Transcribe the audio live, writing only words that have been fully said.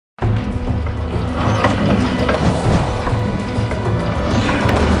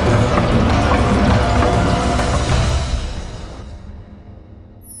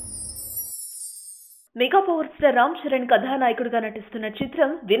Star Ram Charan కథానాయకుడిగా నటిస్తున్న చిత్రం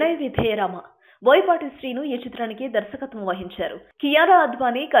వినయ విధేయరామ. బోయపాటి శ్రీను ఈ చిత్రానికి దర్శకత్వం వహించారు. కియారా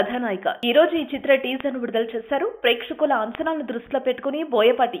అద్వానీ కథానాయిక. ఈ రోజు ఈ చిత్ర టీజర్ ను విడుదల చేశారు. ప్రేక్షకుల అంచనాలను దృష్టిలో పెట్టుకుని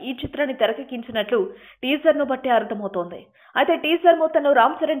బోయపాటి ఈ చిత్రాన్ని తెరకెక్కించినట్లు టీజర్ ను బట్టి అర్థమవుతోంది. అయితే టీజర్ మొత్తంలో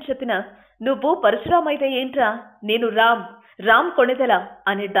రామ్ చరణ్ చెప్పిన "నువ్వు పరశురామ్ అయితే ఏంట్రా, నేను రామ్ కొణిదెల"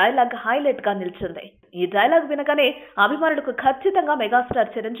 అనే డైలాగ్ హైలైట్ గా నిలిచింది. ఈ డైలాగ్ వినగానే అభిమానులకు ఖచ్చితంగా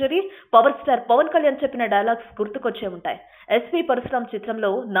megastar Chiranjeevi, power star Pawan Kalyan చెప్పిన డైలాగ్స్ గుర్తుకొచ్చే ఉంటాయి. ఎస్పీ పరశురామ్ చిత్రంలో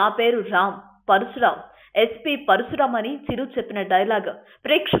 "నా పేరు పరశురామ్, ఎస్పీ పరశురామ్" అని చిరు చెప్పిన డైలాగ్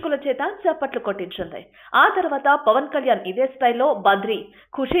ప్రేక్షకుల చేత చప్పట్లు కొట్టించింది. ఆ తర్వాత పవన్ కళ్యాణ్ ఇదే స్టైల్లో బద్రీ,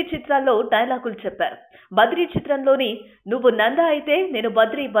 ఖుషీ చిత్రాల్లో డైలాగులు చెప్పారు. బద్రీ చిత్రంలోని "నువ్వు నంద అయితే నేను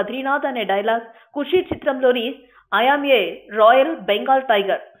బద్రీనాథ్" అనే డైలాగ్, ఖుషీ చిత్రంలోని "I am a royal Bengal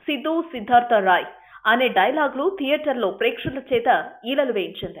tiger, Siddhartha Roy" అనే డైలాగులు థియేటర్లో ప్రేక్షకుల చేత ఈలలు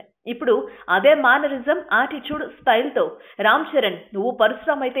వేయించింది. ఇప్పుడు అదే మేనరిజం, యాటిట్యూడ్, స్టైల్తో రామ్ చరణ్ "నువ్వు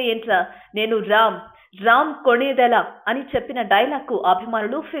పరశురామ్ అయితే ఏంట్రా, నేను రామ్ కొణిదెల" అని చెప్పిన డైలాగ్కు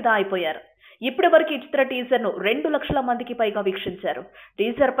అభిమానులు ఫిదా అయిపోయారు. ఇప్పటి వరకు ఈ చిత్ర టీజర్ ను 2 లక్షల మందికి పైగా వీక్షించారు.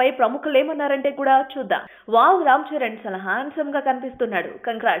 టీజర్ పై ప్రముఖులు ఏమన్నారంటే కూడా చూద్దాం. వావ్, రామ్ చరణ్ చాలా హ్యాండ్సమ్ గా కనిపిస్తున్నాడు,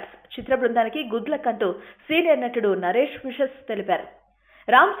 కంగ్రాట్స్. చిత్ర బృందానికి గుడ్ లక్ అంటూ సీనియర్ నటుడు నరేష్ విషెస్ తెలిపారు.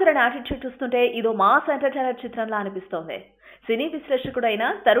 రామ్ చరణ్ యాటిట్యూడ్ చూస్తుంటే ఇదో మాస్ ఎంటర్టైనర్ చిత్రంలా అనిపిస్తోంది. సినీ విశ్లేషకుడైన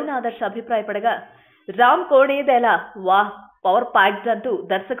తరుణ్ ఆదర్శ్ అభిప్రాయపడగా, "రామ్ కొణిదెల వాహ్, పవర్ ప్యాక్డ్" అంటూ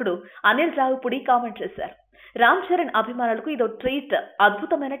దర్శకుడు అనిల్ రావిపూడి కామెంట్ చేశారు. రామ్ చరణ్ అభిమానులకు ఇదో ట్రీట్.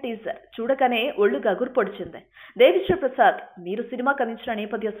 అద్భుతమైన టీజర్ చూడగానే ఒళ్ళు గగురు పొడిచింది. దేవిశ్రీ ప్రసాద్, "మీరు సినిమాకి అందించిన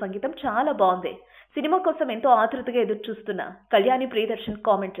నేపథ్య సంగీతం చాలా బాగుంది. సినిమా కోసం ఎంతో ఆతృతగా ఎదురు చూస్తున్న కళ్యాణి ప్రియదర్శన్"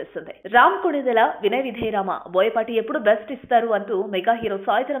 కామెంట్ చేసింది. రామ్ కొణిదెల వినయ విధేయరామ, బోయపాటి ఎప్పుడు బెస్ట్ ఇస్తారు అంటూ మెగా హీరో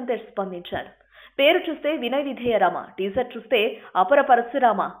సాయిధరం తేజ్ స్పందించారు. పేరు చూస్తే వినయ విధేయరామ, టీజర్ చూస్తే అపర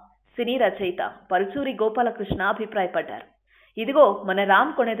పరశురామ. సినీ రచయిత పరుచూరి గోపాలకృష్ణ అభిప్రాయపడ్డారు. "ఇదిగో మన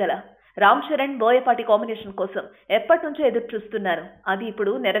రామ్ కొణిదెల. రామ్ చరణ్ బోయపాటి కాంబినేషన్ కోసం ఎప్పటి నుంచో ఎదురు చూస్తున్నారు. అది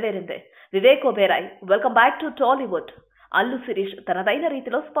ఇప్పుడు నెరవేరింది. Vivek Oberoi, welcome back to Tollywood." Allu Sirish తనదైన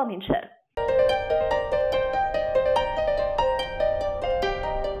రీతిలో స్పందించారు.